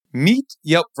Meet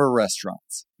Yelp for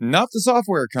restaurants. Not the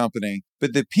software company,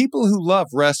 but the people who love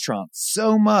restaurants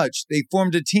so much they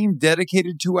formed a team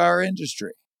dedicated to our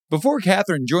industry. Before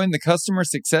Catherine joined the customer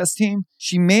success team,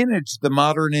 she managed the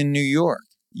Modern in New York.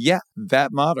 Yeah,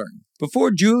 that Modern.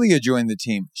 Before Julia joined the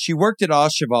team, she worked at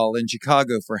Aucheval in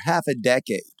Chicago for half a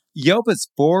decade. Yelp is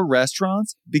for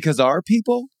restaurants because our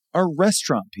people are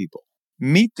restaurant people.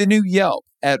 Meet the new Yelp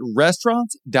at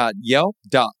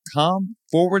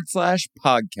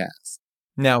restaurants.yelp.com/podcast.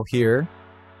 Now here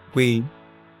we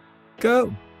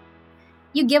go.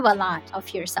 You give a lot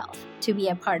of yourself to be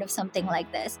a part of something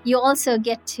like this. You also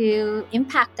get to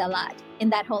impact a lot in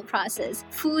that whole process.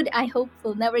 Food, I hope,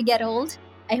 will never get old.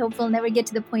 I hope we'll never get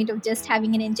to the point of just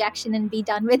having an injection and be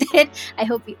done with it. I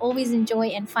hope we always enjoy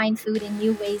and find food in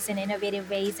new ways and innovative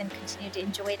ways and continue to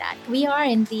enjoy that. We are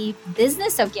in the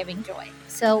business of giving joy.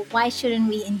 So why shouldn't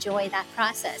we enjoy that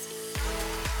process?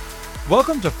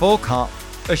 Welcome to Full Comp,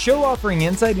 a show offering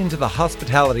insight into the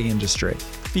hospitality industry,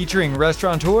 featuring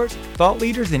restaurateurs, thought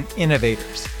leaders, and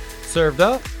innovators. Served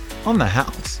up on the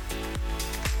house.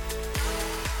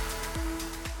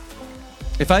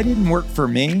 If I didn't work for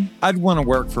me, I'd want to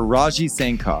work for Raji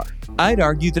Sankar. I'd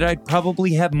argue that I'd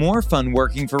probably have more fun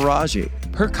working for Raji.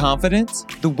 Her confidence,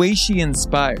 the way she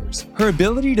inspires, her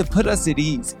ability to put us at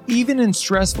ease, even in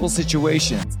stressful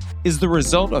situations, is the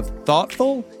result of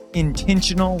thoughtful,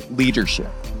 intentional leadership.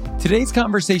 Today's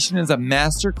conversation is a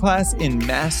masterclass in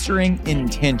mastering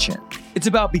intention. It's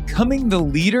about becoming the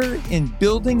leader in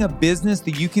building a business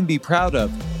that you can be proud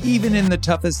of, even in the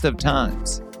toughest of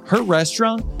times. Her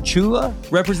restaurant, Chula,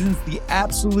 represents the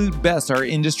absolute best our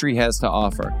industry has to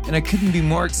offer, and I couldn't be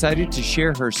more excited to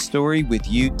share her story with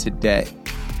you today.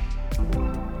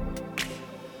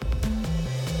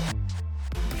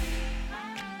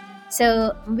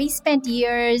 So we spent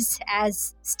years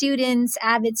as students,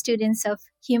 avid students of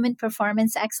human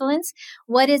performance excellence.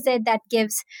 What is it that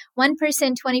gives one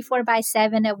person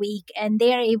 24/7 a week and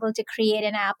they are able to create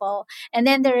an Apple? And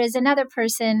then there is another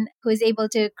person who is able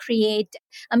to create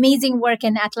amazing work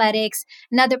in athletics,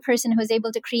 another person who is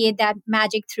able to create that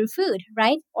magic through food,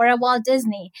 right? Or a Walt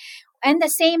Disney. And the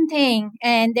same thing.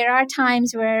 And there are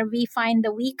times where we find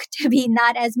the week to be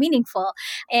not as meaningful.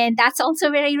 And that's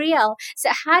also very real. So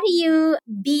how do you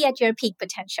be at your peak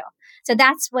potential? So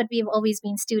that's what we've always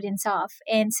been students of.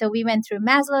 And so we went through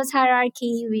Maslow's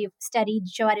hierarchy. We've studied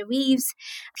Joanna Weave's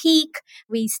peak.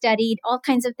 We studied all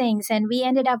kinds of things. And we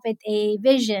ended up with a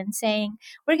vision saying,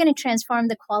 we're going to transform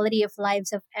the quality of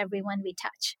lives of everyone we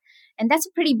touch. And that's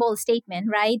a pretty bold statement,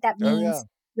 right? That means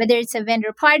whether it's a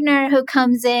vendor partner who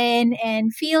comes in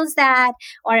and feels that,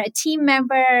 or a team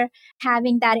member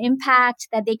having that impact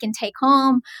that they can take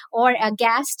home, or a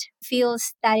guest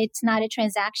feels that it's not a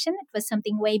transaction, it was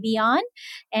something way beyond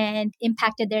and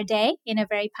impacted their day in a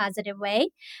very positive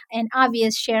way. And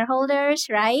obvious shareholders,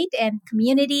 right? And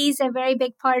communities are a very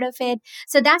big part of it.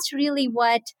 So that's really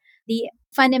what the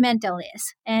fundamental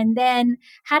is. And then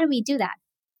how do we do that?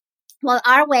 Well,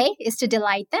 our way is to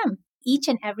delight them each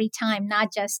and every time,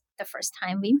 not just the first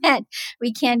time we met.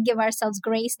 We can't give ourselves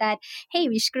grace that, hey,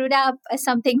 we screwed up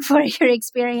something for your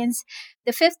experience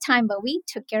the fifth time, but we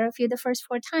took care of you the first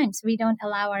 4 times. We don't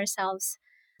allow ourselves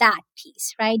that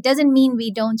piece, right? Doesn't mean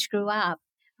we don't screw up.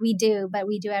 We do, but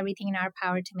we do everything in our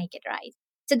power to make it right.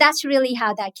 So that's really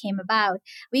how that came about.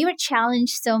 We were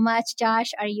challenged so much.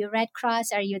 Josh, are you Red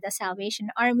Cross? Are you the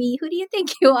Salvation Army? Who do you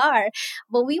think you are?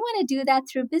 Well, we want to do that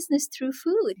through business, through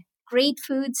food. Great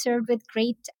food served with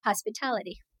great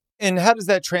hospitality. And how does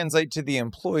that translate to the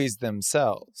employees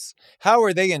themselves? How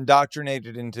are they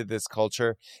indoctrinated into this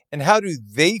culture? And how do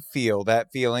they feel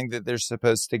that feeling that they're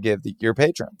supposed to give your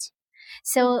patrons?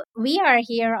 So we are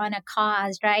here on a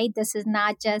cause, right? This is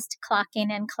not just clock in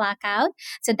and clock out.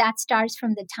 So that starts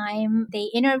from the time they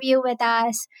interview with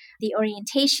us. The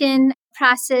orientation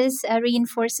process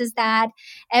reinforces that.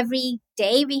 Every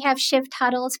day we have shift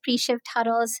huddles, pre-shift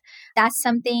huddles. That's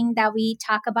something that we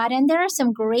talk about. And there are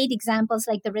some great examples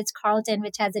like the Ritz-Carlton,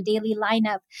 which has a daily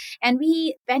lineup. And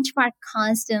we benchmark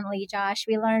constantly, Josh.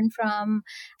 We learn from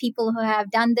people who have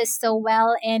done this so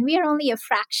well. And we are only a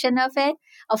fraction of it,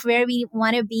 of where we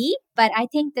want to be. But I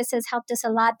think this has helped us a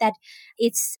lot that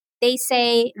they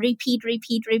say repeat,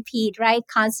 repeat, repeat, right?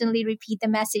 Constantly repeat the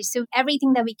message. So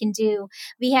everything that we can do,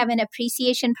 we have an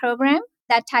appreciation program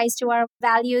that ties to our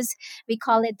values. We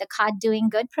call it the Caught Doing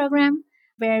Good program,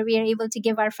 where we are able to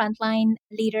give our frontline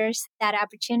leaders that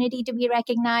opportunity to be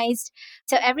recognized.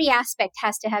 So every aspect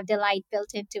has to have delight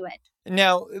built into it.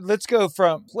 Now, let's go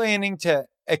from planning to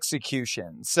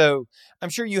execution. So I'm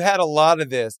sure you had a lot of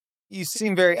this. You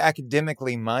seem very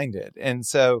academically minded. And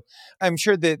so I'm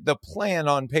sure that the plan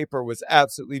on paper was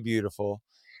absolutely beautiful.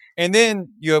 And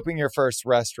then you open your first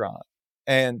restaurant.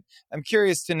 And I'm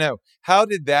curious to know, how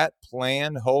did that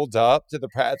plan hold up to the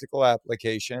practical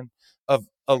application of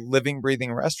a living,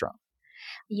 breathing restaurant?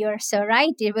 You're so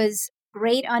right. It was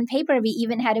great on paper. We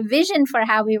even had a vision for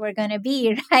how we were going to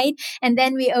be, right? And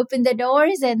then we opened the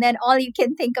doors, and then all you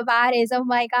can think about is, oh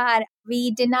my God, we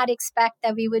did not expect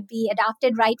that we would be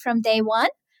adopted right from day one.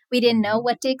 We didn't know Mhm.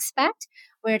 what to expect.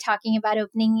 We're talking about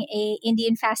opening a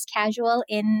Indian fast casual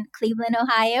in Cleveland,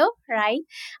 Ohio, right?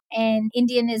 And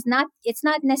Indian is not, it's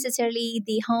not necessarily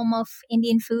the home of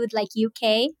Indian food like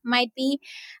UK might be.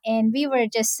 And we were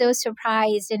just so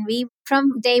surprised. And we,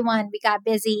 from day one, we got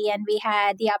busy and we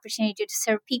had the opportunity to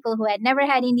serve people who had never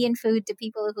had Indian food, to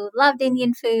people who loved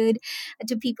Indian food,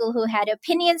 to people who had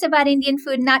opinions about Indian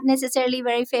food, not necessarily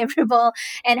very favorable.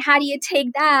 And how do you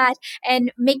take that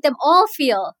and make them all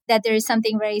feel that there is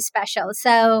something very special?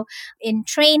 So in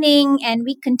training, and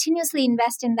we continuously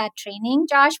invest in that training,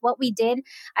 Josh, what we did,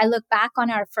 I look back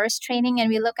on our first training and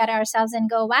we look at ourselves and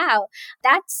go, wow,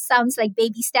 that sounds like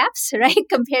baby steps, right?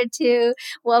 Compared to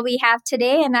what we have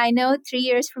today. And I know 3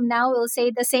 years from now, we'll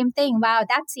say the same thing. Wow,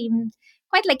 that seemed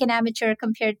quite like an amateur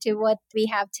compared to what we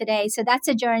have today. So that's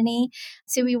a journey.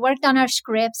 So we worked on our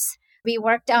scripts. We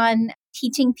worked on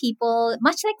teaching people,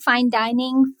 much like fine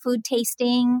dining, food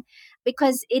tasting,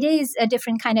 because it is a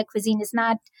different kind of cuisine. It's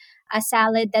not a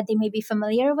salad that they may be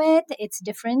familiar with. It's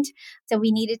different. So we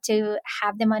needed to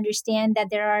have them understand that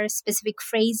there are specific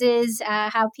phrases,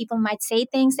 how people might say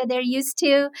things that they're used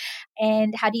to,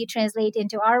 and how do you translate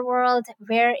into our world?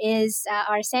 Where is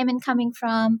our salmon coming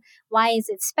from? Why is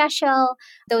it special?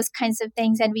 Those kinds of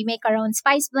things. And we make our own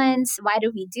spice blends. Why do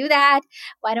we do that?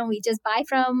 Why don't we just buy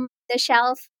from the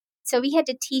shelf? So we had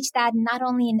to teach that not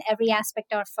only in every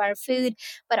aspect of our food,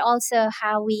 but also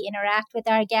how we interact with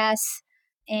our guests.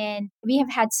 And we have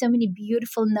had so many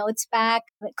beautiful notes back.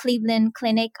 The Cleveland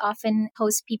Clinic often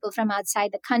hosts people from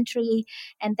outside the country,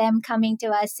 and them coming to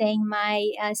us saying, my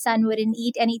son wouldn't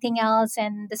eat anything else,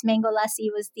 and this mango lassi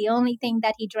was the only thing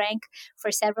that he drank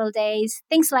for several days.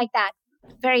 Things like that.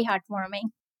 Very heartwarming.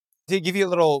 To give you a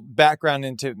little background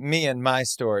into me and my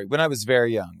story, when I was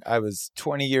very young, I was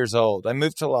 20 years old. I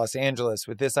moved to Los Angeles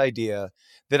with this idea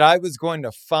that I was going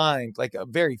to find like a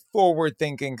very forward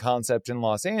thinking concept in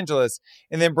Los Angeles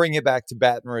and then bring it back to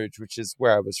Baton Rouge, which is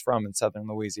where I was from in southern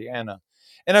Louisiana.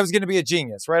 And I was going to be a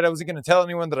genius, right? I wasn't going to tell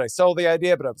anyone that I sold the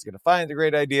idea, but I was going to find a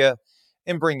great idea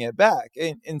and bring it back.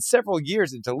 And several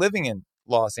years into living in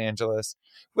Los Angeles,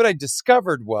 what I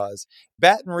discovered was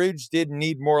Baton Rouge didn't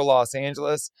need more Los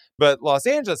Angeles, but Los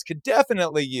Angeles could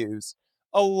definitely use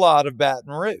a lot of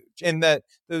Baton Rouge, and that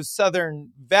those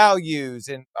Southern values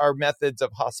and our methods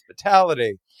of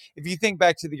hospitality. If you think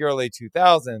back to the early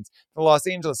 2000s, the Los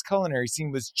Angeles culinary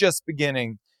scene was just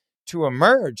beginning to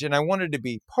emerge, and I wanted to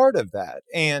be part of that.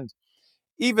 And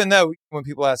even though when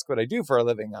people ask what I do for a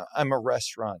living, I'm a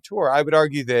restaurateur, I would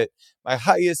argue that my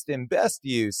highest and best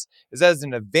use is as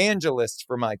an evangelist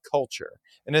for my culture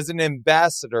and as an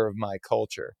ambassador of my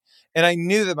culture. And I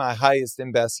knew that my highest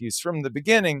and best use from the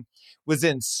beginning was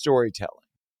in storytelling.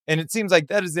 And it seems like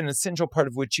that is an essential part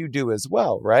of what you do as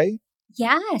well, right?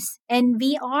 Yes. And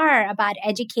we are about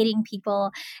educating people,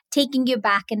 taking you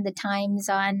back in the times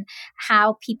on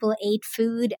how people ate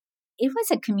food. It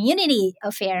was a community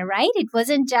affair, right? It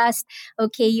wasn't just,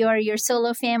 okay, you're your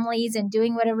solo families and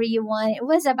doing whatever you want. It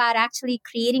was about actually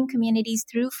creating communities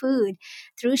through food,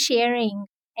 through sharing,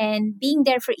 and being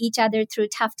there for each other through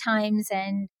tough times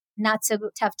and not so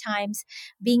tough times,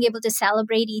 being able to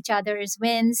celebrate each other's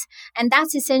wins. And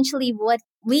that's essentially what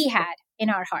we had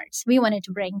in our hearts. We wanted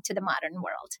to bring to the modern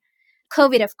world.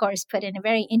 COVID, of course, put in a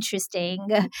very interesting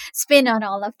spin on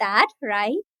all of that,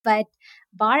 right? But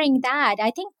barring that,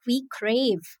 I think we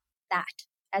crave that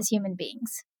as human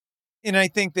beings. And I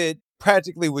think that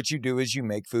practically what you do is you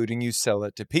make food and you sell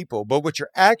it to people. But what you're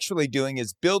actually doing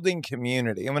is building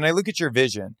community. And when I look at your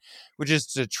vision, which is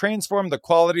to transform the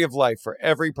quality of life for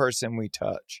every person we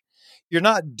touch, you're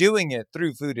not doing it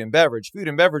through food and beverage. Food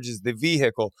and beverage is the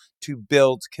vehicle to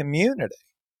build community.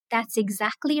 That's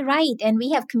exactly right. And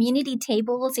we have community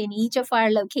tables in each of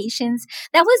our locations.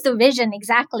 That was the vision,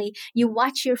 exactly. You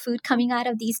watch your food coming out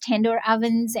of these tandoor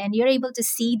ovens and you're able to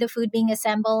see the food being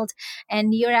assembled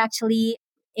and you're actually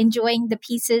enjoying the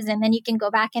pieces. And then you can go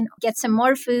back and get some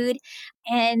more food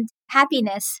and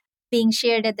happiness being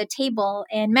shared at the table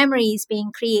and memories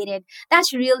being created.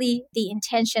 That's really the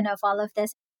intention of all of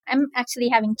this. I'm actually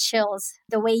having chills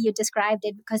the way you described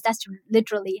it because that's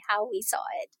literally how we saw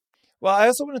it. Well, I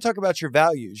also want to talk about your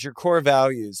values, your core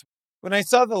values. When I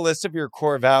saw the list of your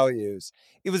core values,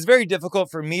 it was very difficult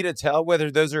for me to tell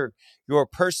whether those are your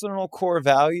personal core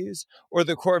values or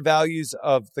the core values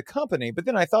of the company. But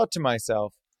then I thought to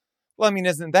myself, well, I mean,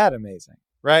 isn't that amazing,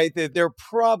 right? They're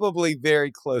probably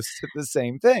very close to the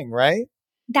same thing, right?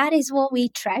 That is what we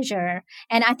treasure.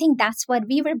 And I think that's what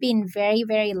we were being very,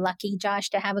 very lucky, Josh,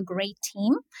 to have a great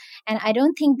team. And I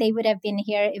don't think they would have been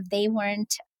here if they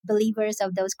weren't believers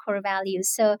of those core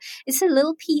values. So it's a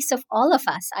little piece of all of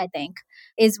us, I think,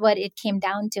 is what it came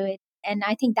down to it. And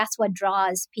I think that's what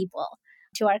draws people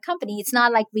to our company. It's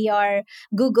not like we are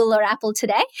Google or Apple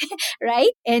today,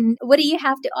 right? And what do you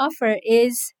have to offer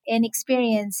is an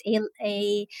experience,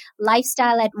 a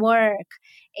lifestyle at work,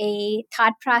 a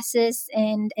thought process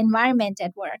and environment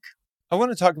at work. I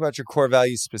want to talk about your core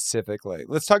values specifically.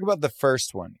 Let's talk about the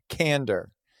first one,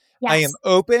 candor. Yes. I am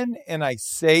open and I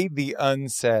say the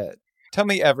unsaid. Tell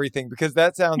me everything, because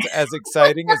that sounds as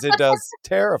exciting as it does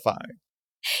terrifying.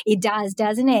 It does,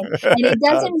 doesn't it? And it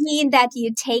doesn't mean that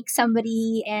you take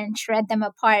somebody and shred them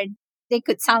apart. They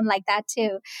could sound like that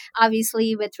too,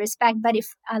 obviously with respect. But if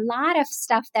a lot of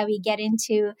stuff that we get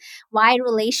into, why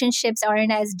relationships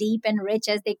aren't as deep and rich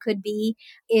as they could be,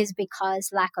 is because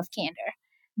lack of candor.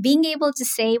 Being able to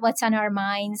say what's on our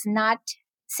minds, not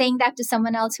saying that to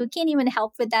someone else who can't even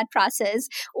help with that process,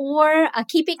 or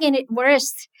keeping it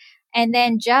worse and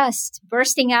then just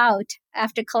bursting out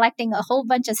after collecting a whole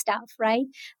bunch of stuff, right?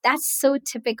 That's so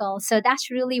typical. So that's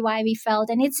really why we felt,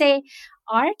 and it's a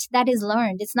art that is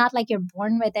learned. It's not like you're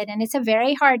born with it. And it's a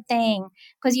very hard thing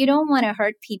because you don't want to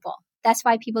hurt people. That's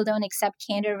why people don't accept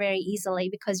candor very easily,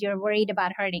 because you're worried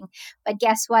about hurting. But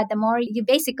guess what? The more you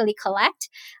basically collect,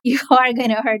 you are going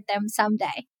to hurt them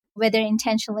someday, whether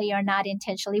intentionally or not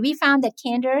intentionally. We found that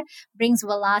candor brings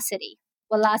velocity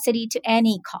to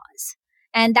any cause.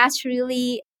 And that's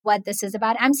really what this is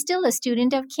about. I'm still a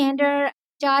student of candor,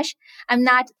 Josh. I'm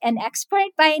not an expert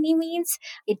by any means.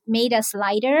 It made us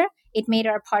lighter. It made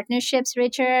our partnerships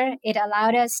richer. It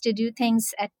allowed us to do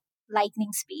things at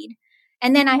lightning speed.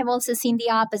 And then I have also seen the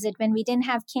opposite. When we didn't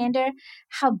have candor,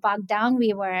 how bogged down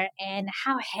we were and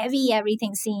how heavy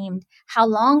everything seemed, how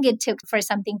long it took for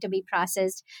something to be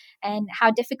processed, and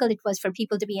how difficult it was for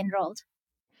people to be enrolled.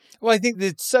 Well, I think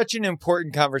it's such an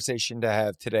important conversation to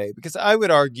have today, because I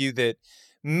would argue that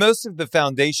most of the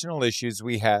foundational issues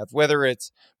we have, whether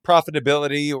it's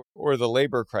profitability or the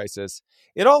labor crisis,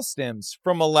 it all stems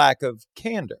from a lack of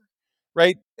candor,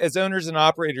 right? As owners and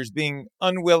operators being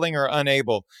unwilling or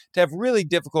unable to have really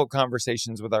difficult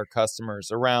conversations with our customers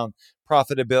around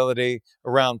profitability,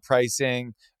 around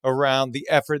pricing, around the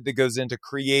effort that goes into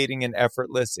creating an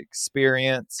effortless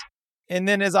experience. And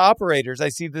then as operators, I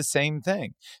see the same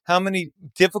thing. How many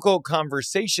difficult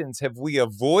conversations have we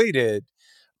avoided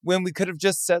when we could have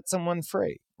just set someone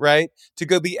free, right? To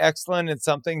go be excellent at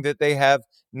something that they have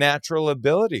natural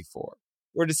ability for.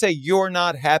 Or to say, you're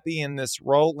not happy in this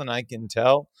role and I can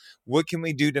tell. What can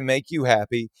we do to make you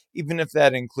happy, even if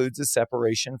that includes a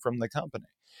separation from the company?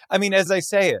 I mean, as I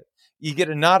say it, you get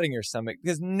a knot in your stomach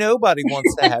because nobody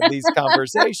wants to have these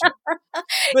conversations.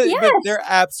 But they're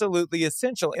absolutely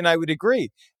essential. And I would agree.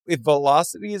 If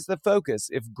velocity is the focus,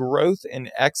 if growth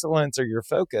and excellence are your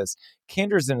focus,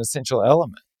 candor is an essential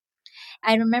element.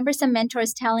 I remember some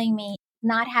mentors telling me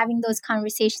not having those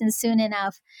conversations soon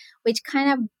enough, which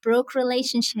kind of broke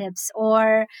relationships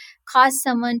or caused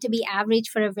someone to be average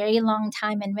for a very long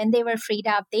time. And when they were freed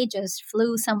up, they just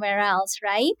flew somewhere else,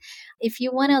 right? If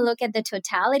you want to look at the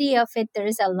totality of it,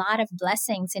 there's a lot of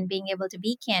blessings in being able to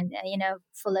be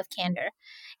full of candor.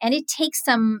 And it takes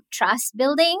some trust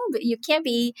building. You can't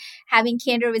be having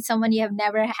candor with someone you have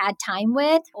never had time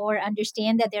with or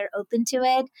understand that they're open to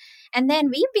it. And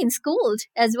then we've been schooled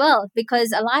as well,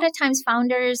 because a lot of times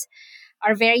founders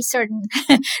are very certain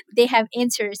they have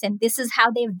answers and this is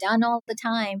how they've done all the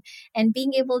time. And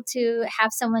being able to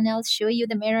have someone else show you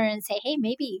the mirror and say, hey,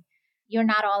 maybe you're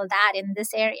not all that in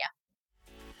this area.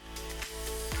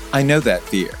 I know that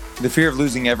fear. The fear of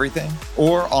losing everything,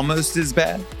 or almost as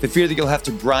bad, the fear that you'll have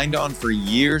to grind on for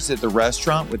years at the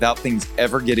restaurant without things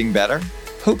ever getting better.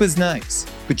 Hope is nice,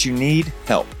 but you need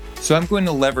help. So I'm going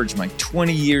to leverage my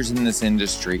 20 years in this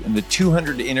industry and the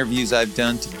 200 interviews I've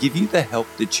done to give you the help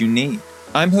that you need.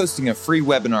 I'm hosting a free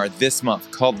webinar this month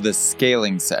called The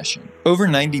Scaling Session. Over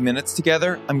 90 minutes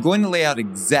together, I'm going to lay out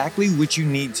exactly what you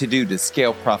need to do to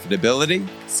scale profitability,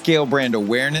 scale brand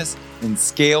awareness, and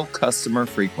scale customer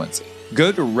frequency. Go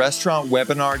to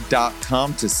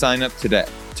restaurantwebinar.com to sign up today.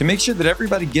 To make sure that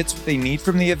everybody gets what they need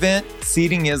from the event,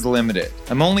 seating is limited.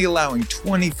 I'm only allowing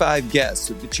 25 guests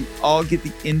so that you all get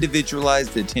the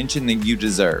individualized attention that you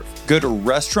deserve. Go to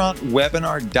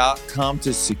restaurantwebinar.com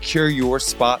to secure your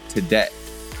spot today.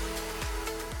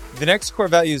 The next core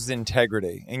value is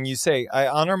integrity. And you say, I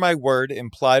honor my word,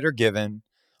 implied or given,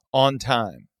 on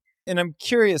time. And I'm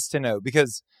curious to know,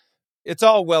 because it's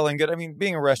all well and good. I mean,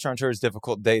 being a restaurateur is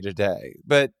difficult day to day,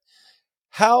 but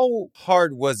how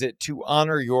hard was it to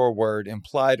honor your word,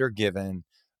 implied or given,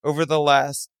 over the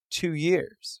last 2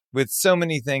 years with so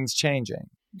many things changing?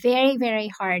 Very,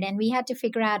 very hard. And we had to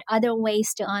figure out other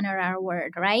ways to honor our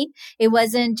word, right? It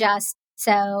wasn't just,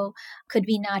 so could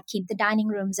we not keep the dining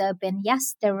rooms open?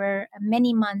 Yes, there were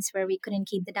many months where we couldn't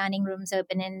keep the dining rooms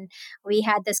open. And we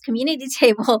had this community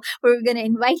table we were going to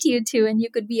invite you to and you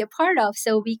could be a part of.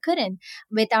 So we couldn't.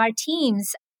 With our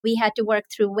teams, we had to work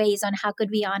through ways on how could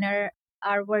we honor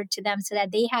our word to them so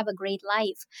that they have a great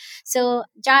life. So,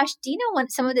 Josh, do you know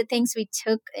what some of the things we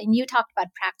took? And you talked about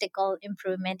practical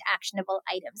improvement, actionable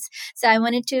items. So I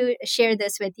wanted to share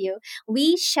this with you.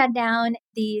 We shut down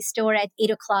the store at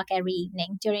 8 o'clock every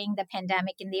evening during the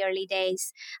pandemic in the early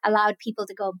days, allowed people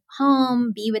to go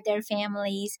home, be with their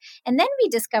families. And then we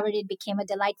discovered it became a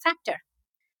delight factor.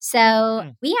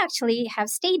 So we actually have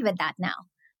stayed with that now.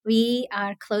 We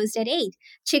are closed at 8.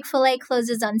 Chick-fil-A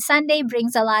closes on Sunday,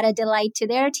 brings a lot of delight to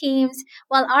their teams,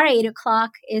 while our 8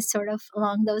 o'clock is sort of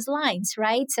along those lines,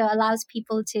 right? So allows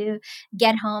people to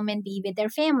get home and be with their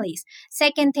families.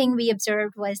 Second thing we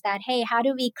observed was that, hey, how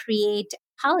do we create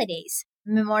holidays?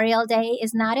 Memorial Day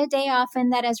is not a day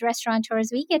often that as restaurateurs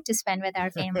we get to spend with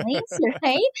our families,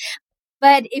 right?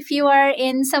 But if you are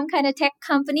in some kind of tech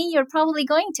company, you're probably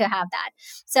going to have that.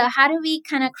 So how do we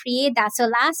kind of create that? So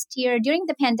last year, during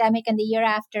the pandemic and the year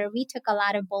after, we took a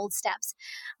lot of bold steps.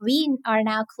 We are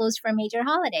now closed for major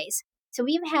holidays. So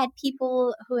we've had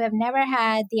people who have never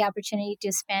had the opportunity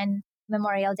to spend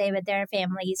Memorial Day with their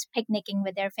families, picnicking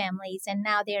with their families, and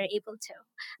now they're able to.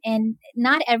 And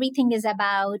not everything is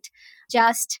about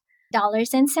just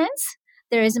dollars and cents.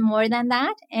 There is more than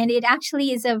that. And it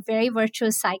actually is a very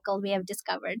virtuous cycle we have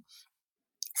discovered.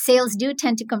 Sales do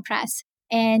tend to compress,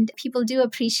 and people do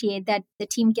appreciate that the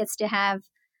team gets to have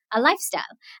a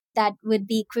lifestyle that would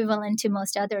be equivalent to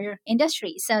most other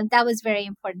industries. So that was very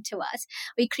important to us.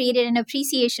 We created an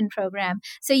appreciation program.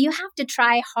 So you have to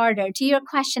try harder. To your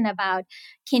question about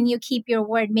can you keep your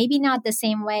word, maybe not the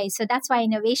same way. So that's why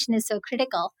innovation is so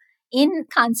critical. In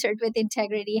concert with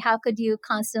integrity, how could you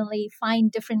constantly find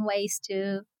different ways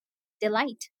to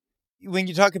delight? When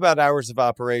you talk about hours of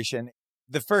operation,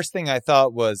 the first thing I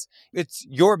thought was it's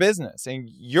your business and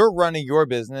you're running your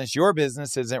business. Your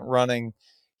business isn't running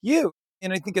you.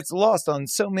 And I think it's lost on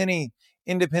so many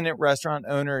independent restaurant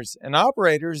owners and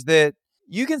operators that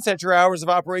you can set your hours of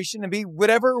operation to be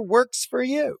whatever works for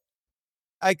you.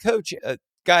 I coach a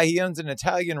guy, he owns an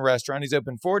Italian restaurant. He's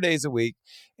open 4 days a week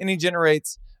and he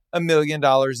generates $1 million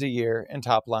a year in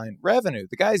top line revenue.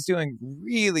 The guy's doing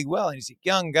really well and he's a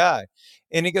young guy.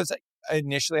 And he goes,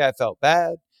 initially I felt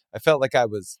bad. I felt like I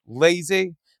was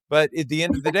lazy, but at the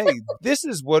end of the day, this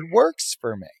is what works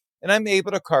for me. And I'm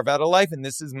able to carve out a life and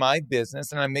this is my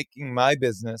business and I'm making my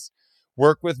business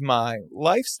work with my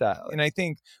lifestyle. And I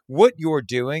think what you're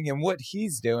doing and what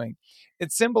he's doing,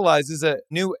 it symbolizes a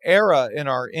new era in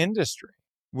our industry.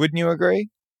 Wouldn't you agree?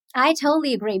 I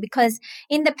totally agree because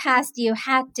in the past you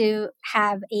had to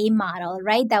have a model,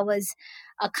 right? That was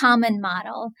a common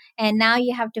model. And now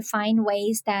you have to find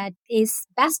ways that is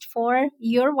best for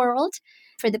your world,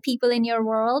 for the people in your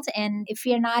world. And if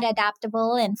you're not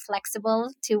adaptable and flexible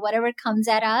to whatever comes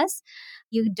at us,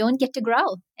 you don't get to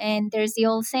grow. And there's the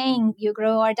old saying, you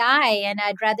grow or die. And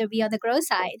I'd rather be on the grow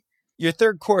side. Your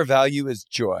third core value is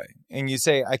joy. And you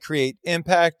say, I create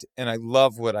impact and I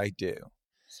love what I do.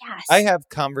 Yes. I have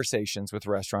conversations with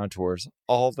restaurateurs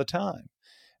all the time.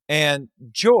 And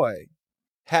joy,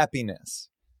 happiness,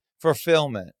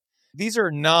 fulfillment, these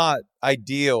are not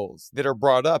ideals that are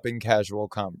brought up in casual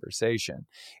conversation.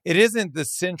 It isn't the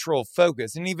central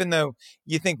focus. And even though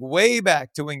you think way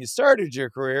back to when you started your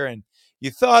career and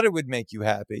you thought it would make you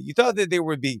happy, you thought that there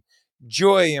would be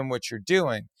joy in what you're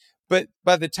doing. But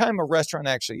by the time a restaurant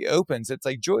actually opens, it's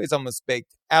like joy is almost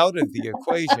baked out of the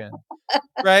equation,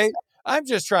 right? I'm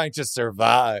just trying to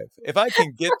survive. If I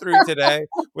can get through today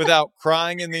without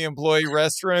crying in the employee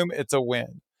restroom, it's a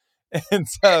win. And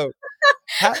so,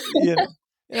 and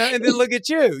then look at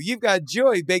you. You've got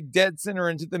joy baked dead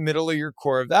center into the middle of your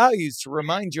core values to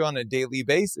remind you on a daily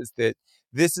basis that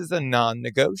this is a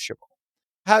non-negotiable.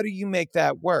 How do you make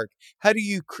that work? How do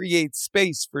you create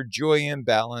space for joy and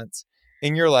balance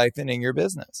in your life and in your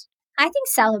business? I think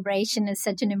celebration is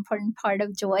such an important part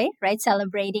of joy, right?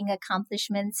 Celebrating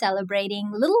accomplishments, celebrating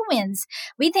little wins.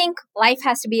 We think life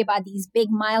has to be about these big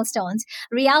milestones.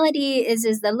 Reality is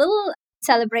the little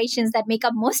celebrations that make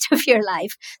up most of your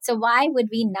life. So why would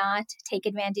we not take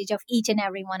advantage of each and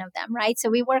every one of them, right? So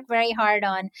we work very hard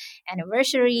on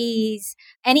anniversaries,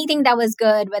 anything that was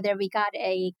good, whether we got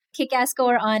a kick-ass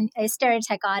score on a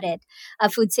Stereotech audit, a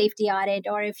food safety audit,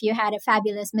 or if you had a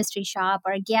fabulous mystery shop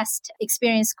or guest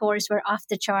experience scores were off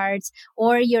the charts,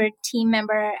 or your team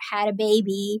member had a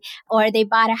baby, or they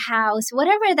bought a house,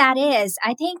 whatever that is,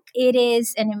 I think it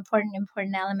is an important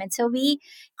element. So we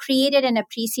created an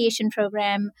appreciation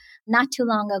program not too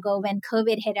long ago when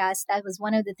COVID hit us. That was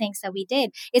one of the things that we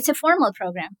did. It's a formal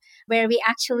program where we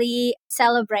actually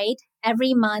celebrate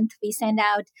every month. We send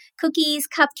out cookies,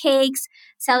 cupcakes,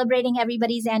 celebrating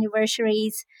everybody's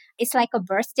anniversaries. It's like a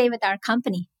birthday with our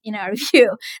company in our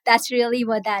view. That's really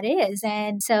what that is.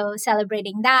 And so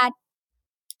celebrating that.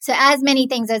 So as many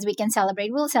things as we can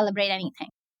celebrate, we'll celebrate anything.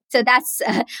 So that's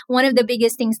one of the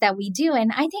biggest things that we do.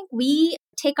 And I think we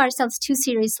take ourselves too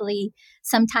seriously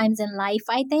sometimes in life,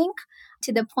 I think,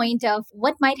 to the point of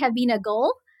what might have been a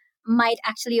goal might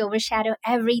actually overshadow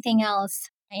everything else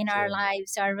in our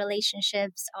lives, our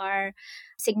relationships, our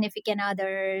significant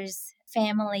others,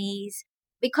 families,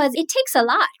 because it takes a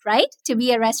lot, right, to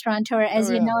be a restaurateur,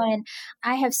 as you know. And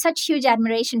I have such huge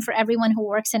admiration for everyone who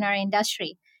works in our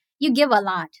industry. You give a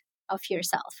lot of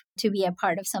yourself to be a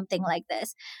part of something like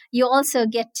this. You also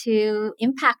get to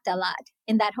impact a lot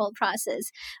in that whole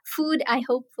process. Food, I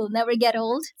hope, will never get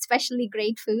old, especially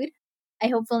great food. I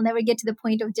hope we'll never get to the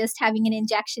point of just having an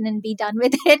injection and be done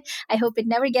with it. I hope it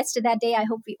never gets to that day. I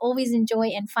hope we always enjoy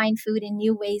and find food in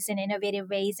new ways and innovative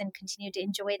ways and continue to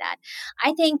enjoy that.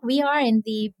 I think we are in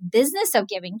the business of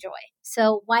giving joy.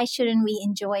 So why shouldn't we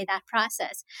enjoy that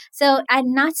process? So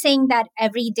I'm not saying that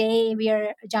every day we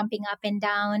are jumping up and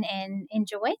down and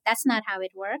enjoy. That's not how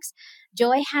it works.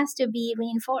 Joy has to be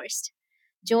reinforced.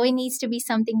 Joy needs to be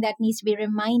something that needs to be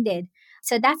reminded.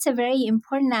 So that's a very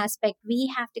important aspect.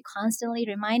 We have to constantly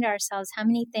remind ourselves how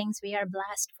many things we are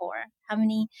blessed for, how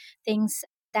many things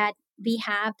that we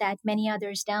have that many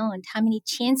others don't, how many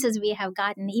chances we have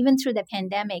gotten. Even through the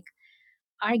pandemic,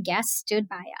 our guests stood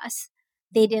by us.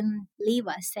 They didn't leave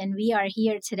us, and we are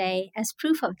here today as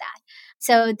proof of that.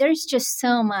 So there's just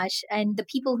so much. And the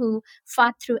people who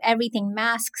fought through everything,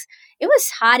 masks, it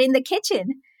was hot in the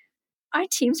kitchen. Our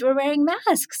teams were wearing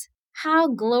masks. How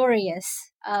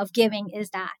glorious of giving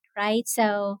is that, right?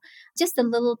 So just the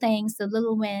little things, the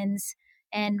little wins,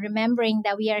 and remembering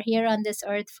that we are here on this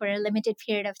earth for a limited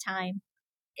period of time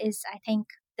is, I think,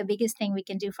 the biggest thing we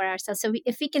can do for ourselves. So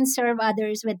if we can serve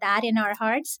others with that in our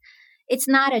hearts, it's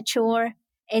not a chore,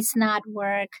 it's not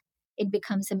work, it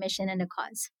becomes a mission and a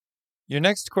cause. Your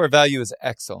next core value is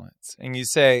excellence. And you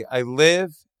say, I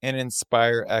live and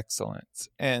inspire excellence.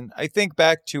 And I think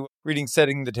back to reading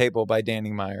Setting the Table by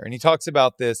Danny Meyer. And he talks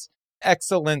about this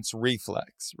excellence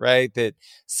reflex, right? That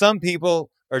some people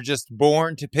are just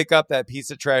born to pick up that piece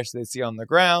of trash they see on the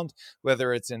ground,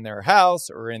 whether it's in their house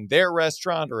or in their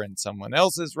restaurant or in someone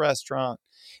else's restaurant.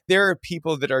 There are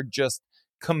people that are just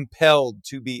compelled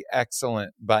to be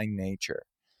excellent by nature.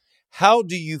 How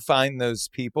do you find those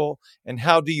people, and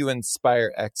how do you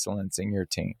inspire excellence in your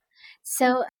team?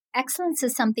 So excellence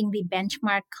is something we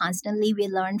benchmark constantly. We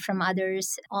learn from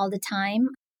others all the time.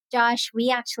 Josh, we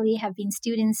actually have been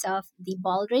students of the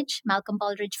Malcolm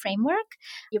Baldrige framework.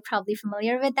 You're probably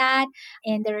familiar with that.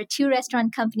 And there are 2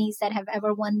 restaurant companies that have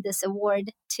ever won this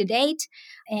award to date.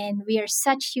 And we are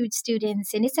such huge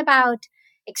students. And it's about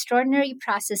extraordinary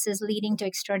processes leading to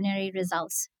extraordinary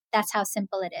results. That's how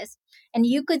simple it is. And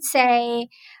you could say,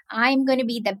 I'm going to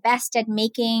be the best at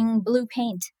making blue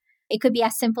paint. It could be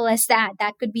as simple as that.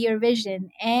 That could be your vision.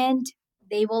 And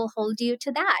they will hold you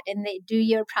to that. And they do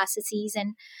your processes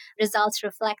and results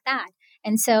reflect that.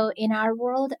 And so in our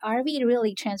world, are we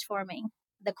really transforming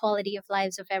the quality of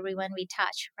lives of everyone we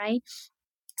touch, right?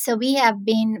 So we have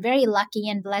been very lucky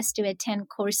and blessed to attend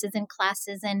courses and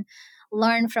classes and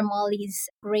learn from all these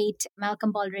great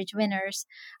Malcolm Baldrige winners.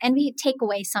 And we take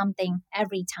away something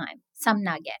every time, some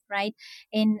nugget, right?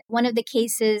 In one of the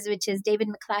cases, which is David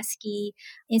McClaskey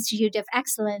Institute of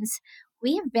Excellence,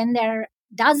 we have been there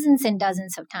dozens and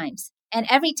dozens of times. And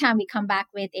every time we come back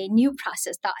with a new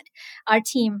process thought, our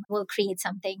team will create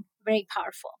something very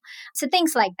powerful. So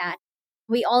things like that.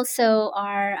 We also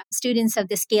are students of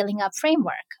the Scaling Up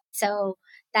framework. So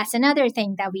that's another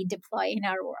thing that we deploy in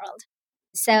our world.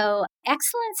 So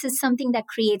excellence is something that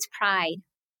creates pride.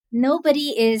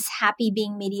 Nobody is happy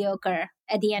being mediocre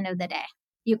at the end of the day.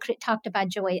 You talked about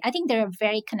joy. I think they're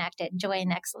very connected, joy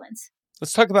and excellence.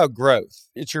 Let's talk about growth.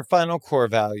 It's your final core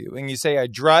value. And you say, I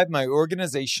drive my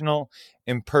organizational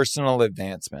and personal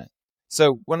advancement.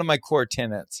 So one of my core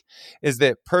tenets is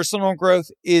that personal growth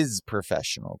is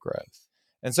professional growth.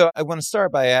 And so I want to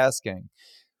start by asking,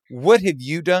 what have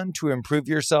you done to improve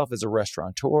yourself as a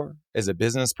restaurateur, as a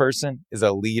business person, as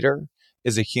a leader,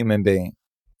 as a human being?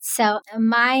 So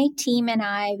my team and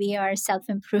I, we are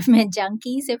self-improvement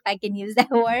junkies, if I can use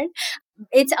that word.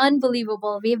 It's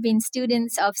unbelievable. We've been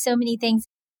students of so many things.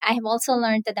 I have also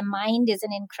learned that the mind is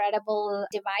an incredible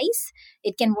device.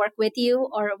 It can work with you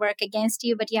or work against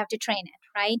you, but you have to train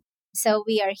it, right? So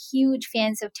we are huge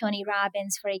fans of Tony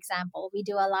Robbins, for example. We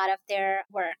do a lot of their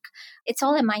work. It's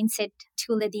all a mindset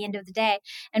tool at the end of the day.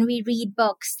 And we read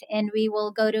books and we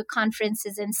will go to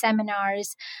conferences and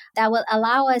seminars that will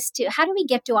allow us to, how do we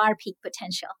get to our peak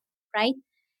potential, right?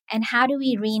 And how do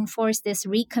we reinforce this,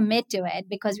 recommit to it?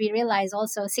 Because we realize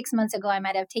also 6 months ago, I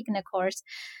might have taken a course.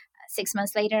 6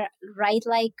 months later, right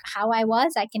like how I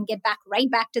was, I can get back right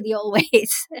back to the old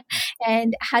ways.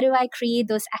 And how do I create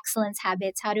those excellence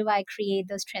habits? How do I create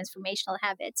those transformational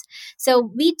habits?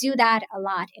 So we do that a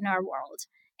lot in our world.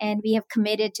 And we have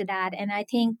committed to that. And I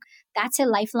think that's a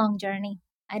lifelong journey.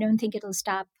 I don't think it'll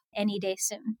stop any day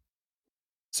soon.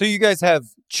 So you guys have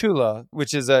Chula,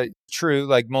 which is a true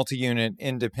like multi-unit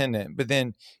independent, but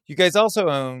then you guys also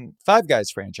own Five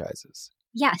Guys franchises.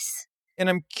 Yes. And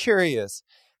I'm curious,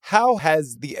 how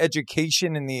has the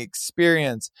education and the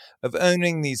experience of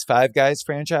owning these Five Guys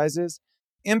franchises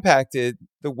impacted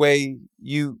the way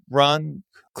you run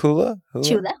Chula?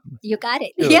 Chula, you got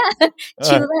it. Chula. Yeah,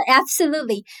 Chula,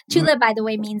 absolutely. Chula, by the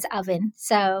way, means oven.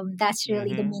 So that's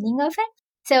really the meaning of it.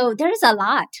 So there's a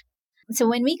lot. So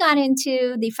when we got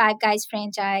into the Five Guys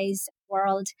franchise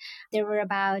world, there were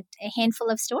about a handful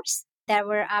of stores that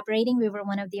were operating. We were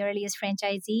one of the earliest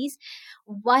franchisees.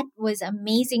 What was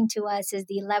amazing to us is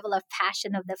the level of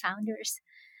passion of the founders,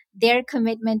 their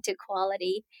commitment to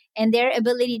quality, and their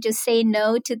ability to say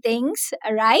no to things,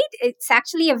 right? It's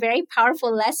actually a very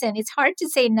powerful lesson. It's hard to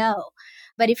say no,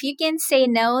 but if you can say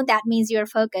no, that means you're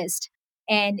focused.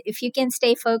 And if you can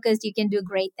stay focused, you can do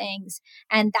great things.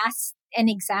 And that's an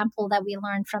example that we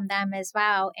learned from them as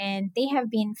well. And they have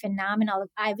been phenomenal.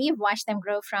 We've watched them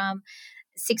grow from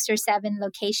 6 or 7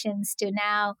 locations to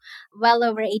now well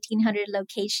over 1,800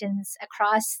 locations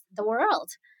across the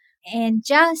world. And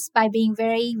just by being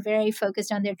very, very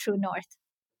focused on their true north,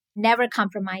 never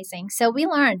compromising. So we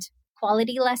learned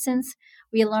quality lessons.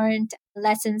 We learned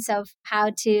lessons of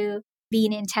how to be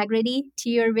in integrity to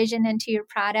your vision and to your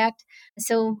product.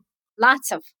 So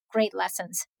lots of great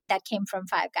lessons that came from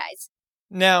Five Guys.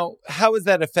 Now, how has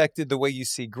that affected the way you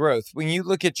see growth? When you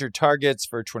look at your targets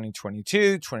for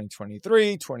 2022,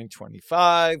 2023,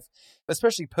 2025,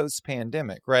 especially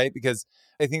post-pandemic, right? Because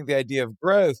I think the idea of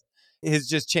growth has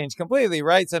just changed completely,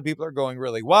 right? Some people are going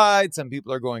really wide, some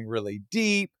people are going really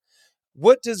deep.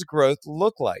 What does growth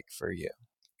look like for you?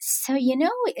 So,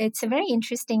 it's a very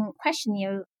interesting question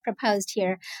you proposed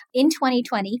here. In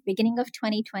 2020, beginning of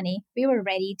 2020, we were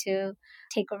ready to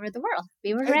take over the world.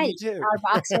 We were ready. Our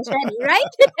box was ready,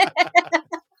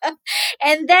 right?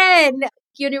 And then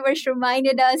universe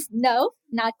reminded us, no,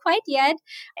 not quite yet.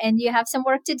 And you have some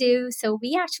work to do. So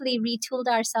we actually retooled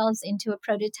ourselves into a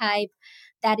prototype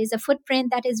that is a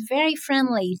footprint that is very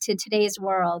friendly to today's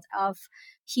world of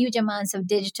huge amounts of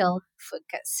digital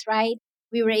focus, right?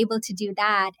 We were able to do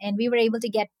that, and we were able to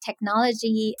get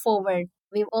technology forward.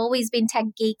 We've always been tech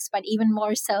geeks, but even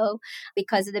more so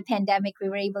because of the pandemic, we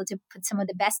were able to put some of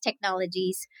the best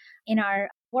technologies in our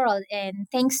world. And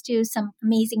thanks to some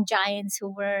amazing giants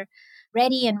who were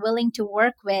ready and willing to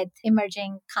work with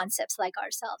emerging concepts like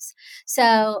ourselves.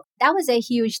 So that was a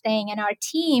huge thing. And our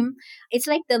team, it's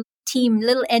like the team,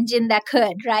 little engine that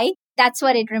could, right? That's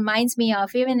what it reminds me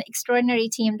of. We have an extraordinary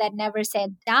team that never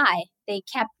said die. They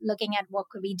kept looking at what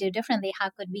could we do differently?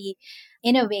 How could we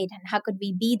innovate? And how could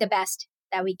we be the best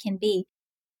that we can be?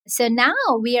 So now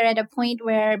we are at a point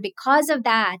where, because of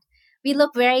that, we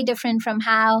look very different from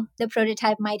how the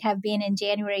prototype might have been in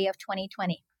January of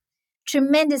 2020.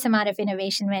 Tremendous amount of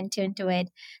innovation went into it,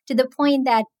 to the point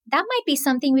that might be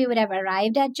something we would have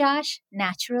arrived at, Josh,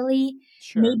 naturally,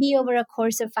 maybe over a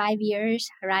course of 5 years,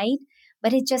 right?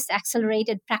 But it just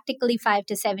accelerated practically 5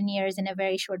 to 7 years in a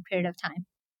very short period of time.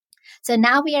 So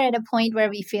now we are at a point where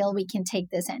we feel we can take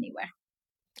this anywhere.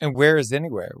 And where is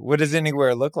anywhere? What does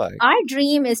anywhere look like? Our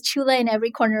dream is Chula in every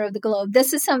corner of the globe.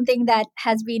 This is something that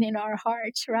has been in our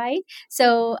hearts, right?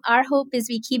 So our hope is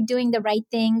we keep doing the right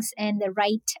things, and the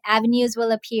right avenues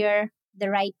will appear,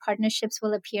 the right partnerships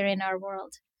will appear in our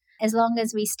world, as long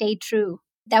as we stay true,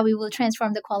 that we will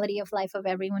transform the quality of life of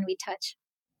everyone we touch.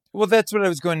 Well, that's what I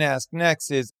was going to ask next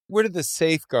is, what are the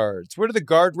safeguards? What are the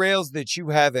guardrails that you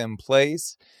have in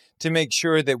place to make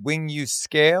sure that when you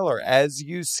scale, or as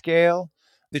you scale,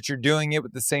 that you're doing it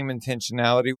with the same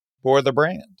intentionality for the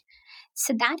brand?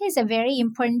 So that is a very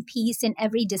important piece in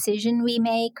every decision we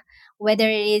make, whether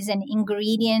it is an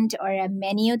ingredient or a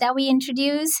menu that we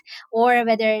introduce, or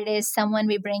whether it is someone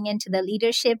we bring into the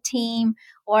leadership team,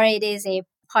 or it is a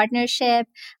partnership.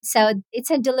 So it's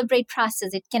a deliberate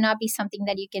process. It cannot be something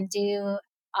that you can do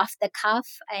off the cuff.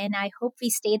 And I hope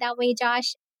we stay that way,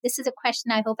 Josh. This is a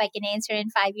question I hope I can answer in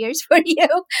 5 years for you,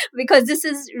 because this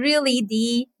is really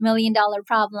the $1 million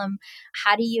problem.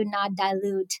 How do you not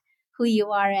dilute who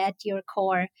you are at your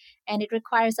core? And it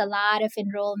requires a lot of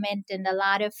enrollment and a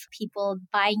lot of people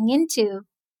buying into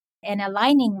and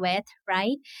aligning with,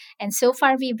 right? And so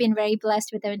far, we've been very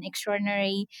blessed with an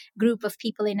extraordinary group of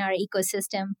people in our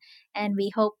ecosystem. And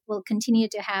we hope we'll continue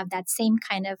to have that same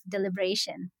kind of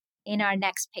deliberation in our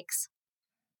next picks.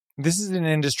 This is an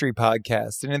industry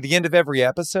podcast, and at the end of every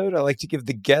episode, I like to give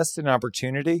the guest an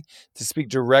opportunity to speak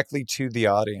directly to the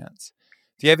audience.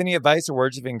 Do you have any advice or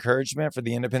words of encouragement for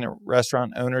the independent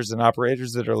restaurant owners and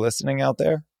operators that are listening out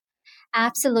there?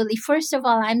 Absolutely. First of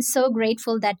all, I'm so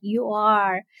grateful that you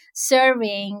are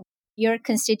serving your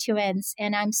constituents,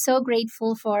 and I'm so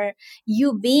grateful for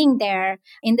you being there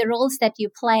in the roles that you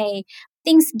play.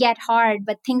 Things get hard,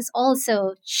 but things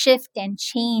also shift and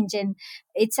change, and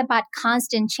it's about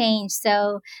constant change.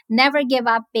 So never give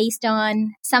up based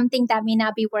on something that may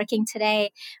not be working today,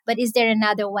 but is there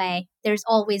another way? There's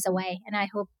always a way, and I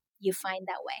hope you find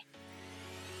that way.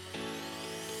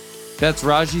 That's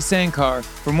Raji Sankar.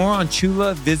 For more on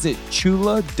Chula, visit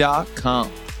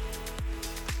chula.com.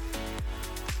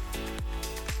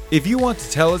 If you want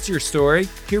to tell us your story,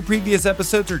 hear previous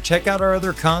episodes, or check out our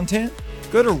other content,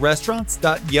 go to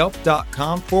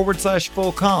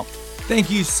restaurants.yelp.com/full comp. Thank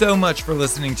you so much for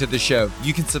listening to the show.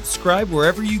 You can subscribe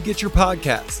wherever you get your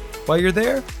podcasts. While you're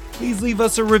there, please leave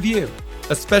us a review.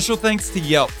 A special thanks to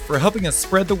Yelp for helping us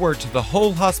spread the word to the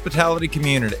whole hospitality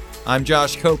community. I'm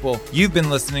Josh Kopel. You've been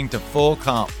listening to Full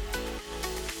Comp.